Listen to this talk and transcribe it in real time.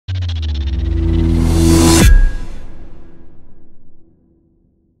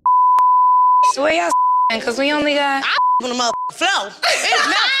because we only got... on the motherfucking floor. It's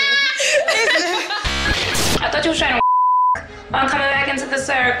nothing. I thought you was trying to I'm coming back into the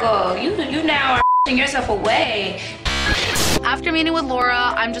circle. You now are yourself away. After meeting with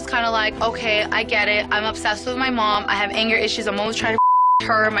Laura, I'm just kind of like, okay, I get it. I'm obsessed with my mom. I have anger issues. I'm always trying to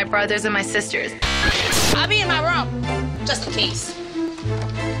her, my brothers, and my sisters. I'll be in my room, just in case.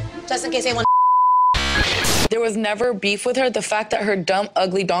 Just in case they want. There was never beef with her. The fact that her dumb,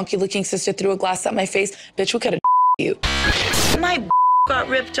 ugly, donkey-looking sister threw a glass at my face, bitch, we could have you. My got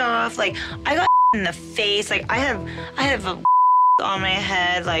ripped off. Like, I got in the face. Like, I have a on my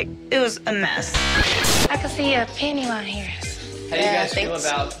head. Like, it was a mess. I can see a panty line here. How do you guys feel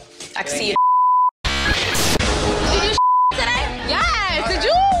about... I can see you. Did you today? Yes, did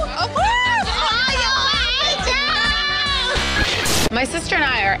you? Of course. My sister and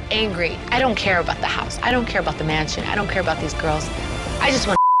I are angry. I don't care about the house. I don't care about the mansion. I don't care about these girls. I just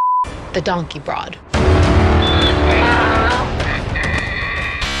want the donkey broad.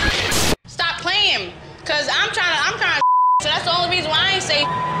 Stop playing, cause I'm trying to. So that's the only reason why I ain't say.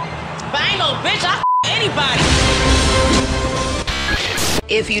 But I ain't no bitch. I anybody.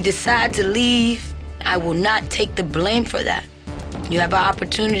 If you decide to leave, I will not take the blame for that. You have an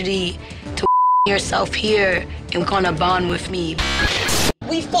opportunity to yourself here and gonna bond with me.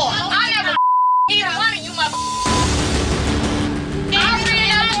 We fought. I never either one of you,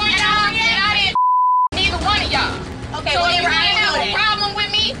 Neither one of y'all. Okay, So well, if you have a it. problem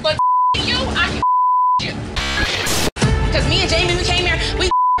with me, but you, I can you. Cause me and Jamie, we came here, we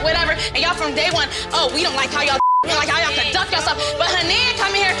whatever, and y'all from day one, oh, we don't like how y'all like how y'all conduct yourself. But Hanan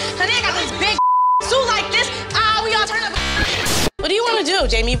come in here, Hanan got this big suit like this. We all turn up. What do you want to do,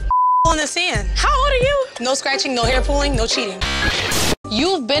 Jamie? On the sand. How old are you? No scratching, no hair pulling, no cheating.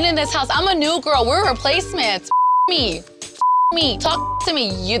 You've been in this house. I'm a new girl. We're replacements. Me. Talk to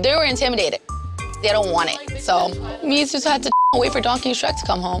me. They were intimidated. They don't want it. So me just had to wait for Donkey and Shrek to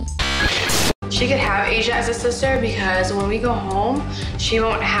come home. She could have Asia as a sister because when we go home, she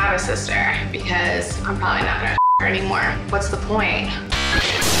won't have a sister because I'm probably not gonna her anymore. What's the point?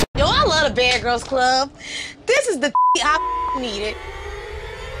 Yo, I love the Bad Girls Club. This is the I needed.